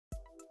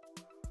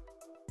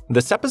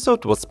This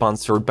episode was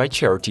sponsored by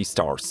Charity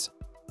Stars.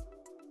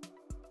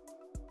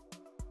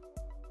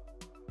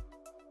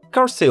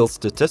 Car sales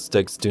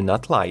statistics do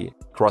not lie.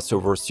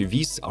 Crossover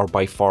SUVs are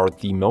by far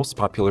the most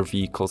popular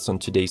vehicles in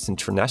today's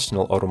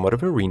international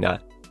automotive arena,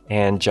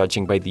 and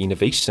judging by the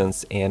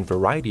innovations and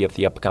variety of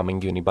the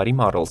upcoming unibody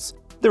models,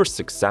 their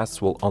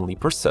success will only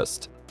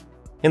persist.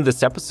 In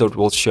this episode,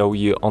 we'll show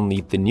you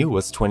only the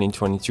newest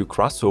 2022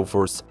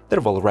 crossovers that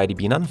have already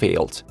been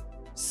unveiled.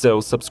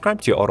 So subscribe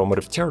to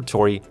Automotive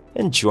Territory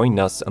and join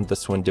us on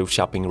this window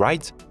shopping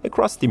ride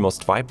across the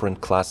most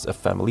vibrant class of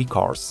family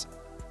cars.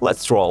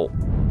 Let's roll!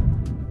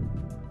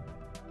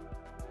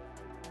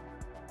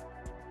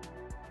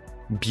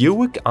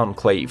 Buick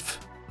Enclave.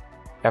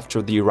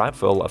 After the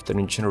arrival of the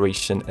new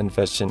generation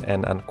Envision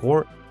and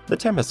Encore, the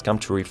time has come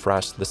to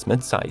refresh this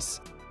midsize.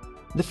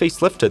 The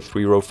facelifted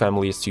 3-row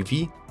family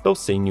SUV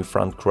boasts a new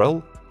front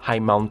grille,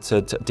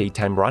 high-mounted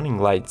daytime running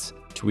lights,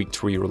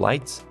 tweaked rear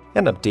lights,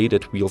 and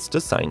updated wheels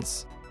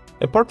designs.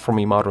 Apart from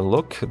a modern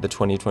look, the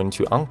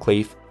 2022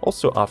 Enclave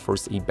also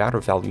offers a better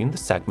value in the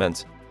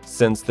segment,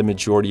 since the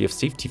majority of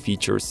safety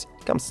features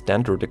come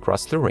standard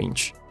across the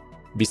range.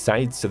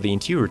 Besides, the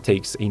interior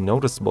takes a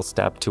noticeable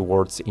step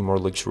towards a more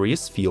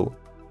luxurious feel,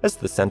 as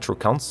the center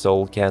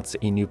console gets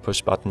a new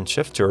push-button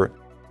shifter,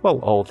 while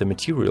all the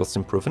materials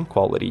improve in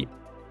quality.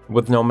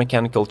 With no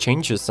mechanical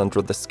changes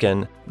under the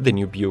skin, the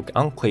new Buick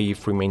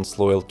Enclave remains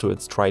loyal to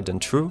its tried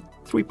and true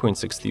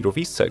 3.6-liter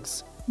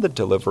V6 that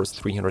delivers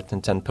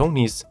 310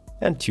 ponies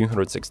and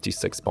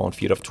 266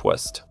 pound-feet of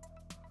twist.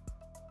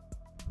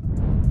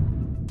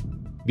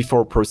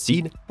 Before we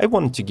proceed, I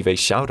wanted to give a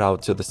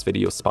shout-out to this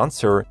video's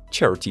sponsor,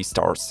 Charity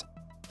Stars.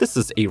 This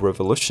is a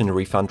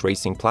revolutionary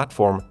fundraising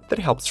platform that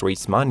helps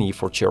raise money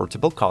for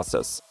charitable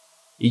causes.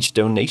 Each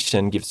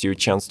donation gives you a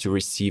chance to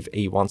receive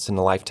a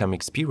once-in-a-lifetime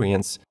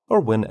experience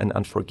or win an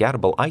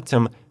unforgettable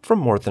item from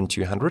more than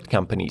 200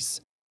 companies.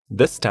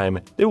 This time,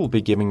 they will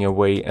be giving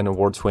away an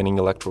award-winning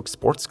electric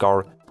sports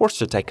car,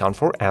 Porsche Taycan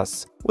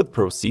 4S, with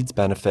proceeds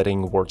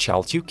benefiting War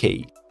Child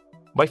UK.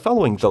 By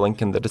following the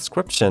link in the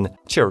description,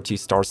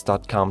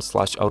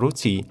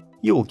 charitystars.com/AutoT,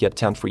 you will get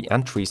 10 free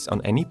entries on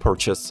any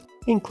purchase,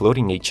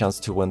 including a chance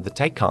to win the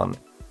TAYCAN.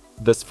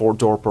 This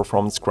 4-door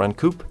performance Grand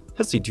Coupe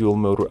has a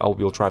dual-motor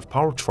all-wheel drive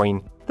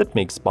powertrain that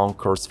makes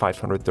bonkers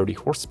 530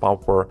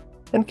 horsepower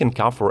and can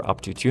cover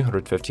up to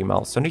 250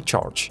 miles on a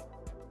charge.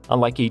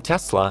 Unlike a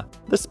Tesla,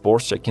 this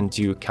Porsche can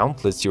do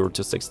countless 0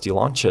 to 60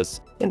 launches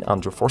in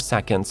under 4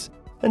 seconds,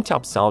 and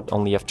tops out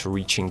only after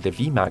reaching the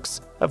VMAX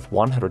of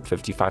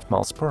 155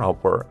 miles per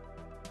hour.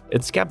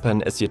 Its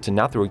cabin is yet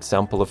another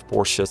example of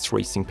Porsche's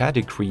racing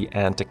pedigree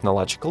and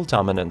technological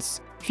dominance,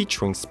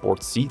 featuring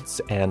sports seats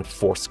and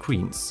 4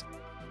 screens.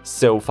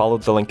 So follow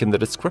the link in the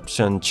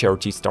description,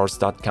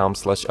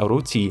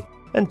 charitystars.com/AutoT,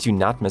 and do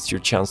not miss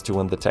your chance to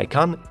win the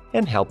TAYCAN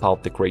and help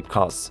out the great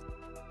cause.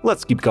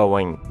 Let's keep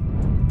going!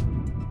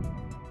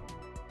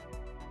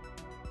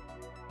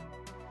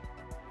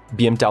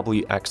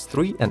 BMW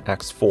X3 and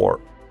X4.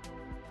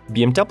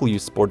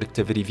 BMW's sport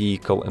activity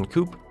vehicle and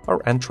coupe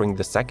are entering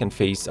the second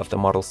phase of the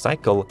model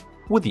cycle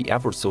with the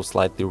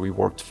ever-so-slightly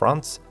reworked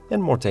fronts and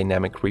more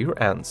dynamic rear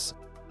ends.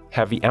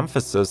 Heavy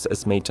emphasis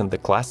is made on the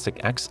classic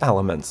X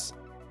elements.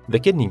 The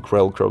kidney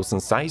grille grows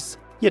in size,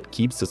 yet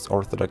keeps its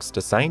orthodox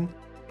design,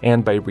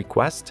 and by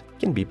request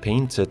can be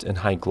painted in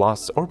high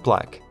gloss or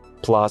black,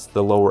 plus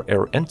the lower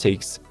air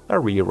intakes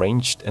are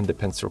rearranged in the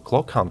pincer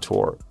claw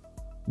contour.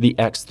 The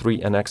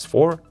X3 and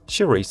X4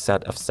 share a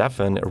set of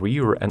 7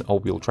 rear and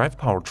all-wheel drive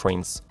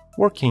powertrains,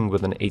 working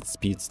with an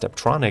 8-speed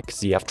Steptronic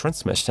ZF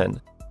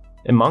transmission.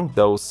 Among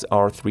those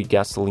are 3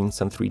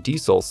 gasolines and 3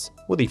 diesels,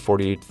 with a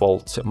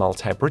 48-volt mild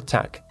hybrid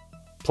tech.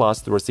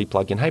 Plus, there is a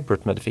plug-in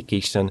hybrid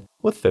modification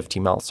with 50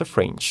 miles of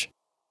range.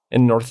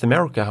 In North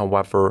America,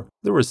 however,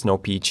 there is no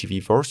PHEV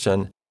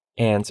version,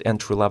 and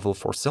entry-level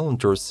 4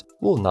 cylinders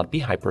will not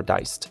be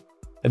hybridized.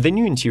 The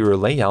new interior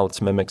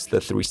layout mimics the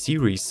 3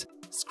 Series.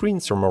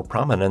 Screens are more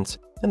prominent,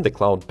 and the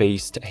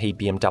cloud-based Hey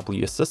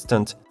BMW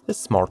Assistant is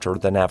smarter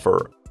than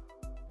ever.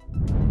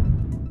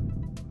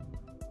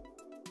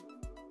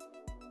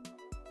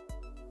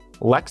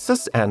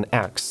 Lexus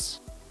NX.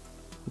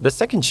 The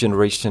second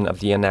generation of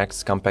the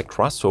NX compact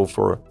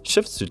crossover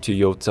shifts to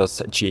Toyota's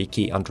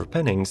GAK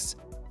underpinnings,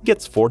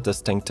 gets 4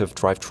 distinctive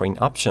drivetrain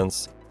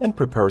options, and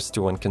prepares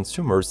to win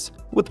consumers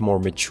with more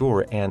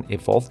mature and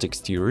evolved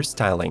exterior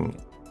styling.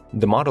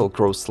 The model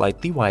grows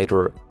slightly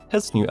wider,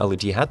 has new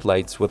LED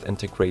headlights with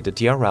integrated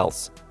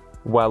DRLs,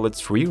 while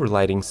its rear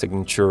lighting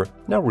signature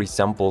now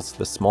resembles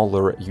the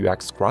smaller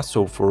UX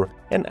crossover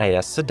and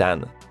IS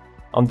sedan.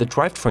 On the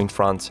drivetrain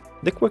front,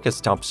 the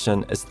quickest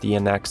option is the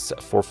NX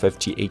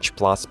 450h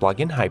Plus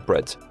plug-in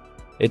hybrid.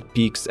 It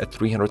peaks at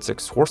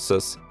 306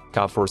 horses,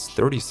 covers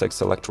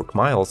 36 electric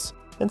miles,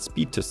 and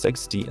speed to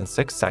 60 in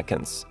 6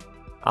 seconds.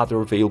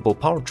 Other available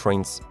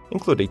powertrains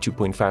include a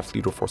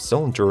 2.5-liter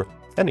 4-cylinder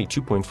and a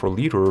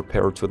 2.4-liter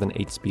paired with an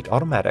 8-speed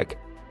automatic,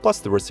 plus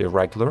there is a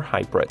regular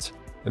hybrid.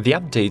 The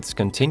updates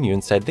continue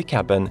inside the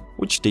cabin,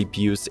 which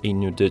debuts a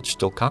new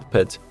digital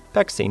cockpit,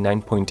 packs a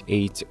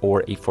 9.8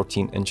 or a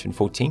 14-inch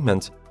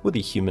infotainment with a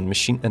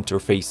human-machine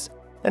interface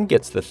and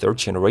gets the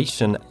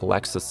third-generation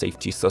Lexus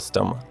safety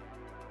system.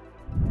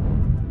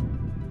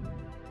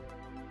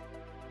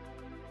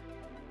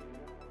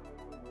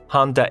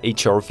 Honda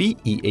HR-V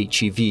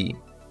eHEV.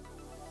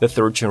 The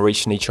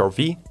third-generation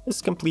HR-V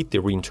is completely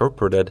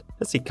reinterpreted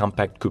as a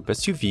compact coupe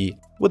SUV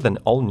with an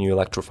all-new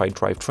electrified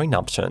drivetrain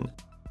option.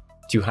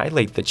 To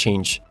highlight the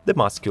change, the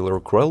muscular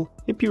grille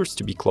appears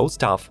to be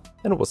closed off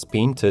and was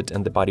painted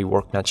in the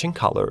bodywork matching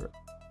color.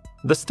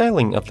 The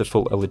styling of the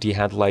full LED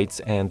headlights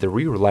and the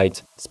rear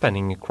light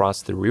spanning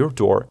across the rear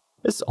door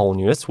is all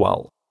new as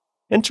well.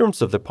 In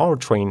terms of the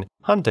powertrain,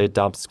 Honda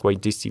adopts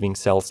quite deceiving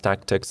sales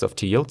tactics of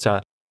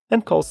Toyota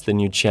and calls the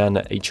new Gen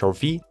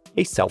HR-V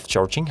a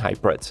self-charging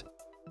hybrid.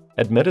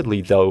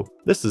 Admittedly though,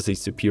 this is a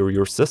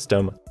superior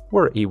system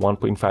where a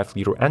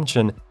 1.5-liter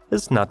engine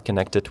is not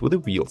connected with the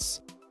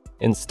wheels.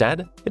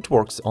 Instead, it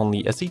works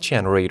only as a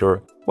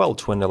generator, while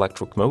twin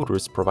electric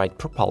motors provide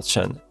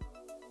propulsion.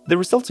 The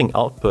resulting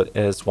output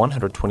is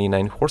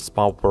 129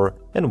 horsepower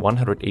and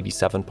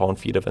 187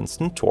 pound-feet of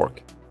instant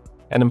torque.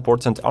 An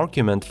important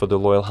argument for the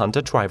loyal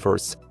Honda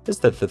drivers is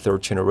that the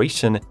third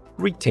generation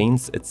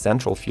retains its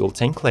central fuel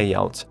tank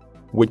layout,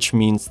 which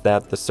means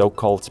that the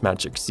so-called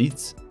magic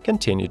seats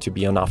continue to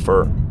be on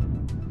offer.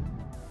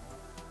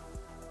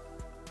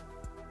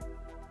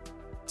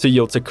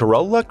 Toyota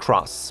Corolla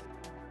Cross.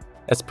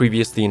 As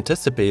previously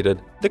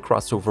anticipated, the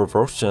crossover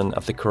version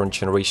of the current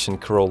generation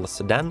Corolla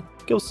sedan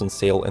goes on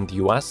sale in the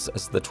US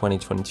as the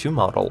 2022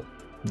 model.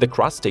 The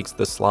Cross takes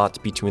the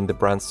slot between the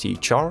brand's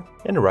CHR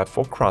and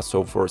RAV4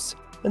 crossovers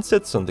and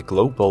sits on the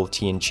global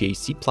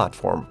TNGA-C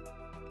platform.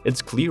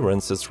 Its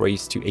clearance is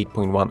raised to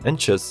 8.1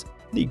 inches,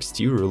 the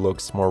exterior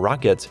looks more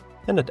rugged,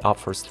 and it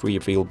offers 3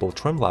 available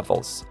trim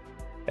levels.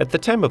 At the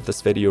time of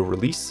this video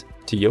release,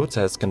 Toyota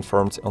has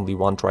confirmed only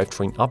one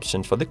drivetrain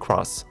option for the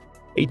Cross,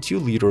 a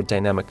 2-liter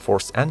dynamic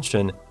force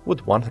engine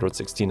with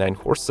 169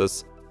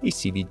 horses, a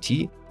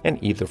CVT, and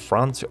either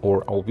front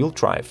or all-wheel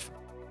drive.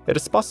 It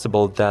is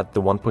possible that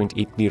the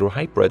 1.8-liter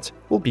hybrid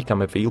will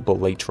become available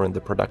later in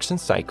the production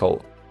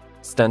cycle.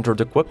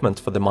 Standard equipment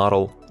for the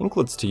model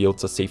includes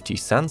Toyota Safety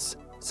Sense,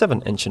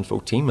 7-inch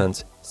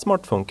infotainment,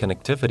 smartphone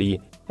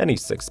connectivity, and a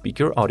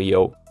 6-speaker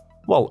audio,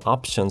 while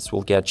options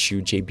will get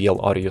you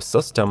JBL audio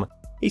system,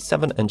 a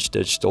 7-inch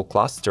digital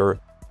cluster,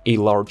 a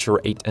larger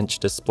 8-inch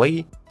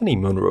display, and a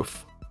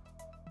moonroof.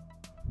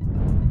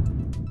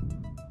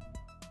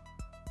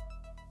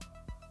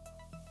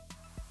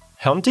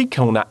 Hyundai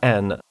Kona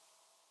N.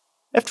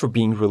 After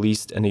being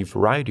released in a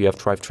variety of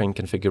drivetrain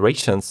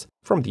configurations,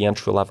 from the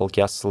entry-level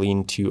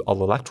gasoline to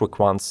all-electric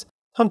ones,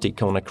 Hyundai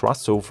Kona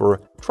crossover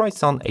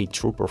tries on a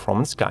true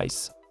performance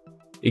guise.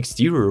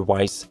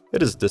 Exterior-wise,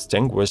 it is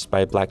distinguished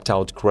by a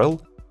blacked-out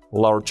grille,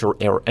 larger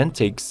air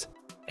intakes,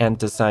 and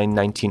designed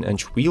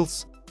 19-inch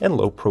wheels and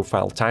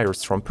low-profile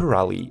tires from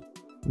Pirelli.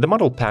 The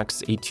model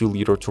packs a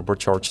 2-liter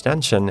turbocharged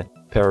engine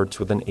paired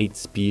with an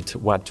 8-speed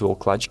wet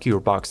dual-clutch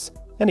gearbox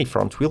and a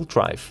front-wheel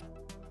drive.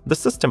 The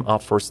system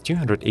offers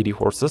 280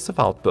 horses of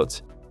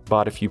output,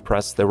 but if you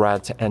press the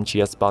red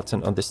NGS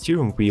button on the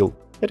steering wheel,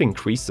 it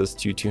increases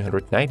to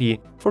 290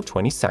 for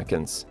 20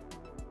 seconds.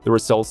 There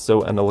is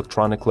also an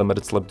electronic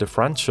limited-slip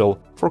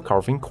differential for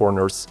carving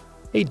corners,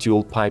 a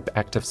dual-pipe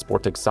active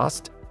sport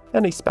exhaust,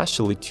 and a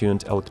specially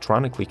tuned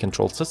electronically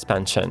controlled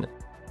suspension.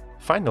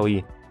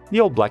 Finally, the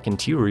all-black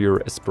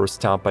interior is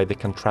spruced up by the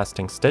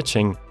contrasting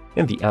stitching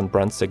in the N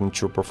brand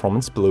signature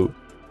performance blue.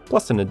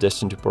 Plus, in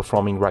addition to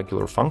performing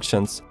regular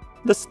functions,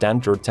 the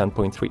standard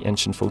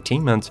 10.3-inch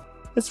infotainment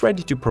is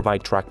ready to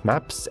provide track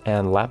maps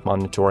and lap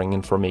monitoring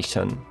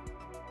information.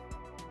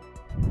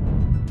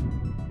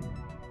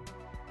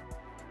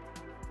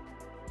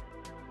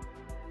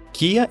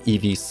 Kia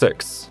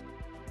EV6.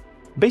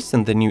 Based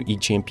on the new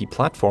eGMP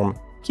platform,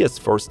 Kia's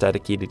first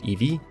dedicated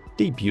EV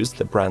debuts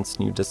the brand's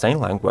new design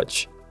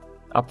language.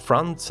 Up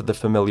front, the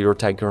familiar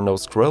tiger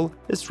nose grille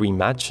is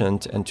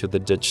reimagined into the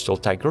digital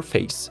tiger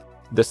face.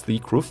 The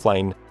sleek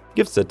roofline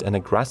gives it an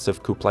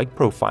aggressive coupe-like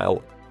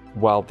profile,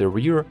 while the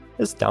rear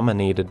is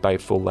dominated by a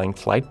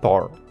full-length light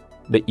bar.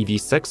 The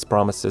EV6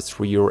 promises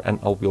rear and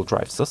all-wheel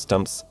drive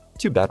systems,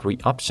 2 battery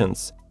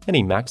options, and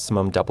a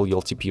maximum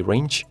WLTP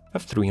range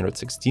of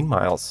 316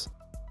 miles.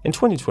 In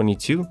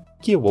 2022,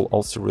 Kia will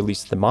also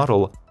release the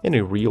model in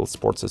a real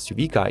sports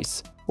SUV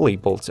guise,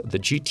 labeled the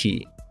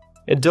GT.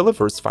 It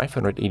delivers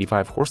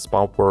 585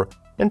 horsepower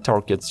and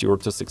targets 0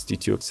 to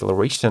 62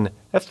 acceleration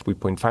at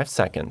 3.5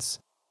 seconds.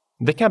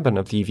 The cabin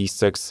of the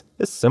EV6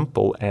 is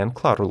simple and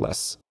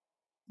clutterless.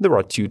 There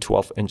are 2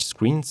 12-inch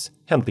screens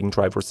handling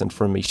driver's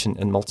information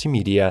and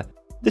multimedia.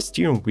 The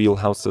steering wheel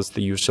houses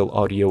the usual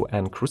audio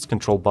and cruise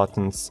control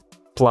buttons.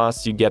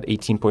 Plus, you get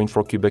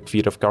 18.4 cubic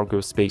feet of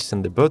cargo space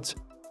in the boot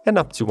and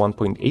up to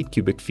 1.8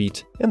 cubic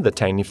feet in the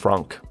tiny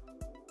trunk.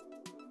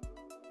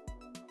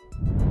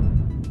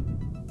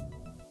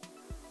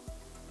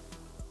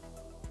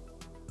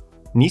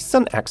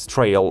 Nissan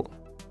X-Trail.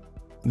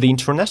 The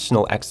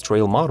international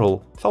X-Trail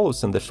model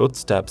follows in the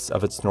footsteps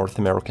of its North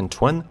American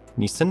twin,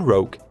 Nissan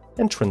Rogue,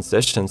 and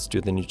transitions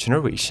to the new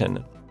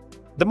generation.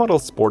 The model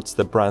sports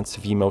the brand's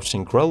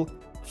V-motion grille,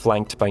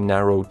 flanked by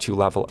narrow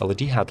 2-level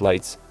LED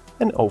headlights,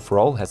 and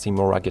overall has a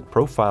more rugged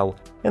profile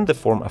in the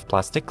form of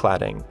plastic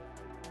cladding.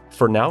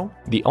 For now,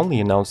 the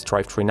only announced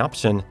drivetrain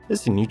option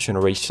is the new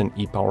generation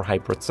e-Power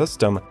hybrid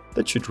system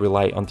that should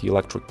rely on the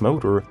electric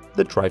motor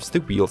that drives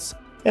the wheels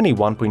and a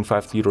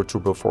 1.5-liter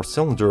turbo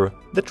 4-cylinder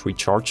that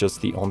recharges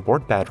the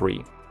onboard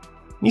battery.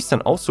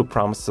 Nissan also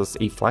promises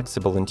a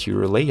flexible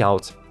interior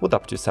layout with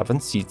up to 7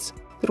 seats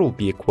that will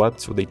be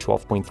equipped with a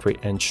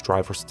 12.3-inch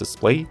driver's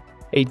display,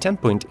 a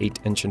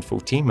 10.8-inch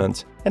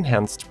infotainment,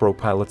 enhanced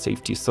ProPilot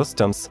safety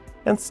systems,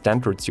 and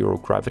standard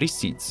zero-gravity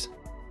seats.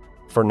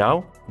 For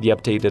now, the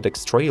updated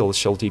X-Trail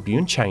shall debut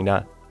in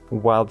China,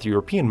 while the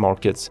European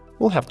markets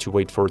will have to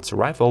wait for its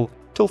arrival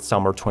till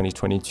summer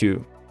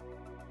 2022.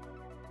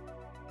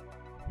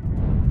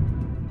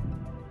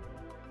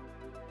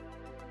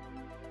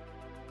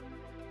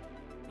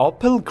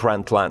 Opel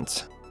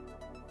Grandland.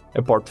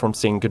 Apart from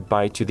saying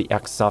goodbye to the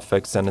X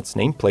suffix and its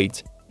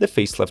nameplate, the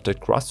facelifted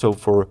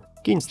crossover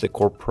gains the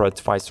corporate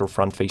visor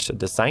front fascia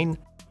design,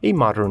 a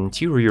modern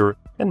interior,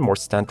 and more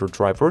standard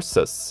driver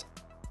assists.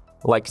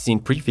 Like seen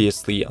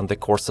previously on the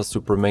Corsa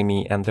Super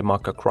Mini and the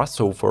Mach-E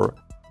crossover,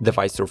 the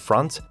visor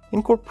front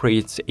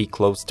incorporates a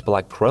closed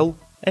black grille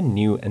and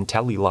new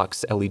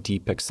Intellilux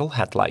LED pixel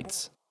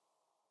headlights.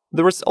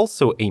 There is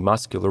also a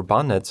muscular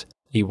bonnet,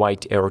 a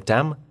white air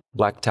dam,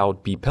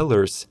 blacked-out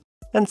B-pillars,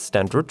 and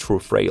standard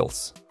roof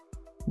rails.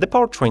 The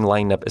powertrain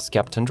lineup is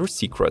kept under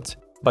secret,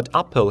 but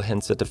Opel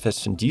hints at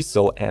efficient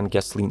diesel and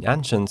gasoline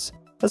engines,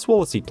 as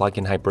well as a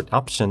plug-in hybrid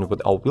option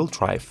with all-wheel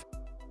drive.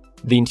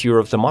 The interior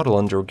of the model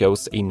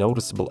undergoes a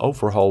noticeable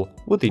overhaul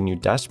with a new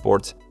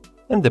dashboard,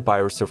 and the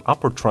buyers of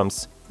upper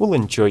trims will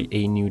enjoy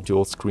a new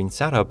dual-screen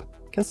setup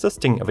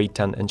consisting of a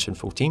 10-inch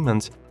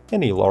infotainment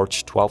and a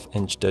large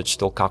 12-inch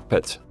digital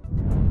cockpit.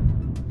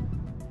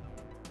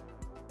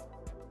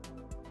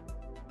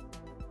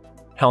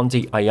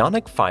 Hyundai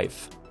Ioniq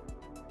 5.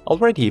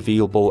 Already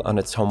available on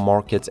its home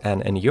market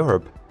and in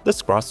Europe,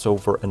 this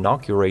crossover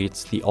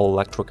inaugurates the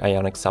all-electric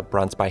Ioniq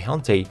sub-brand by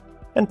Hyundai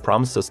and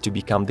promises to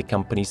become the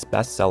company's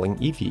best-selling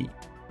EV.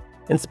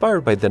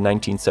 Inspired by the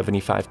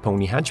 1975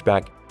 Pony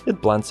hatchback,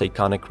 it blends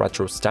iconic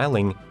retro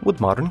styling with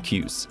modern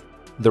cues.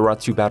 There are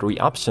 2 battery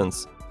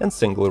options and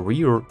single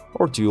rear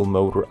or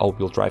dual-motor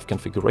all-wheel drive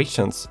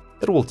configurations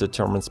that will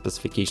determine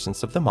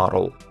specifications of the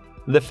model.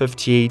 The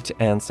 58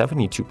 and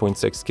 72.6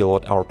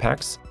 kWh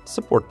packs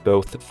support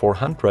both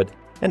 400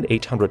 and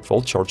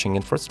 800-volt charging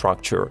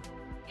infrastructure.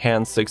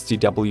 Hence, 60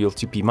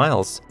 WLTP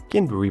miles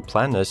can be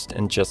replenished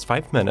in just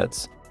 5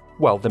 minutes,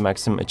 while the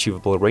maximum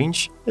achievable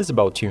range is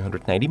about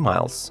 290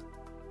 miles.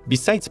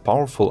 Besides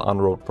powerful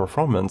on-road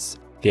performance,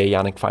 the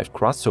Ioniq 5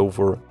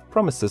 crossover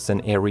promises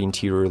an airy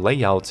interior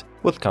layout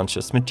with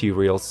conscious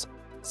materials,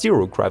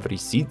 zero-gravity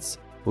seats,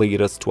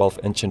 latest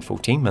 12-inch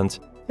infotainment,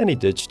 and a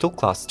digital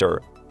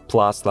cluster.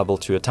 Plus, Level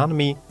 2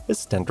 autonomy is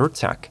standard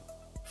tech.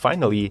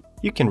 Finally,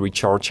 you can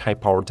recharge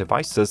high-power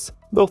devices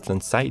both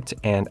inside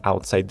and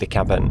outside the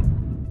cabin.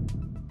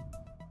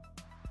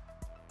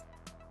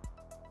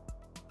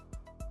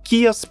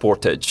 Kia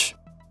Sportage.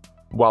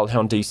 While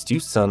Hyundai's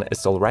Tucson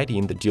is already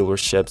in the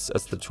dealerships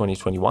as the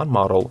 2021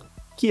 model,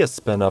 Kia's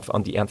spin-off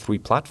on the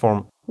N3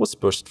 platform was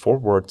pushed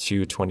forward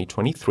to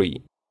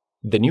 2023.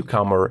 The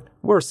newcomer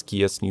wears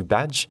Kia's new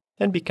badge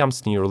and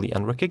becomes nearly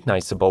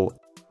unrecognizable,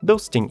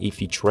 boasting a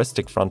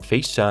futuristic front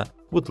fascia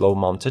with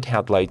low-mounted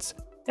headlights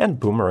and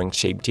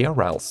boomerang-shaped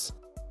DRLs.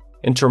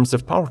 In terms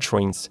of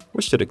powertrains,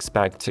 we should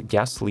expect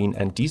gasoline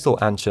and diesel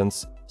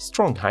engines,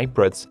 strong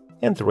hybrids,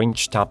 and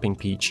range-topping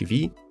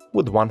PHEV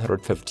with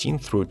 115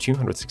 through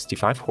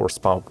 265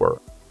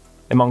 horsepower.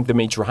 Among the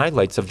major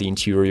highlights of the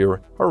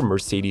interior are a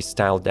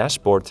Mercedes-style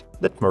dashboard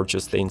that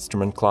merges the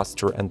instrument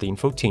cluster and the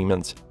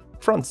infotainment.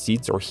 Front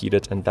seats are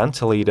heated and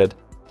ventilated,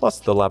 plus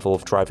the level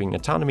of driving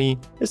autonomy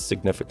is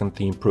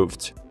significantly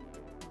improved.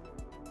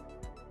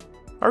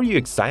 Are you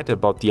excited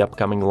about the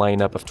upcoming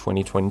lineup of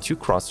 2022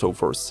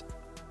 crossovers?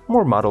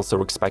 More models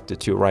are expected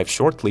to arrive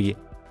shortly,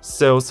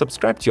 so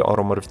subscribe to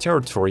Automotive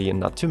Territory and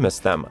not to miss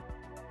them.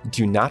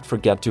 Do not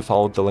forget to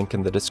follow the link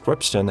in the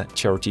description,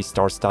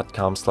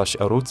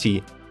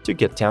 charitystars.com/AutoT, to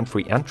get 10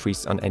 free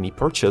entries on any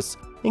purchase,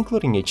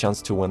 including a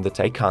chance to win the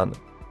TAYCAN.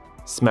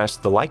 Smash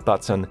the like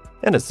button,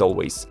 and as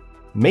always,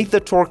 may the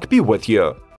torque be with you!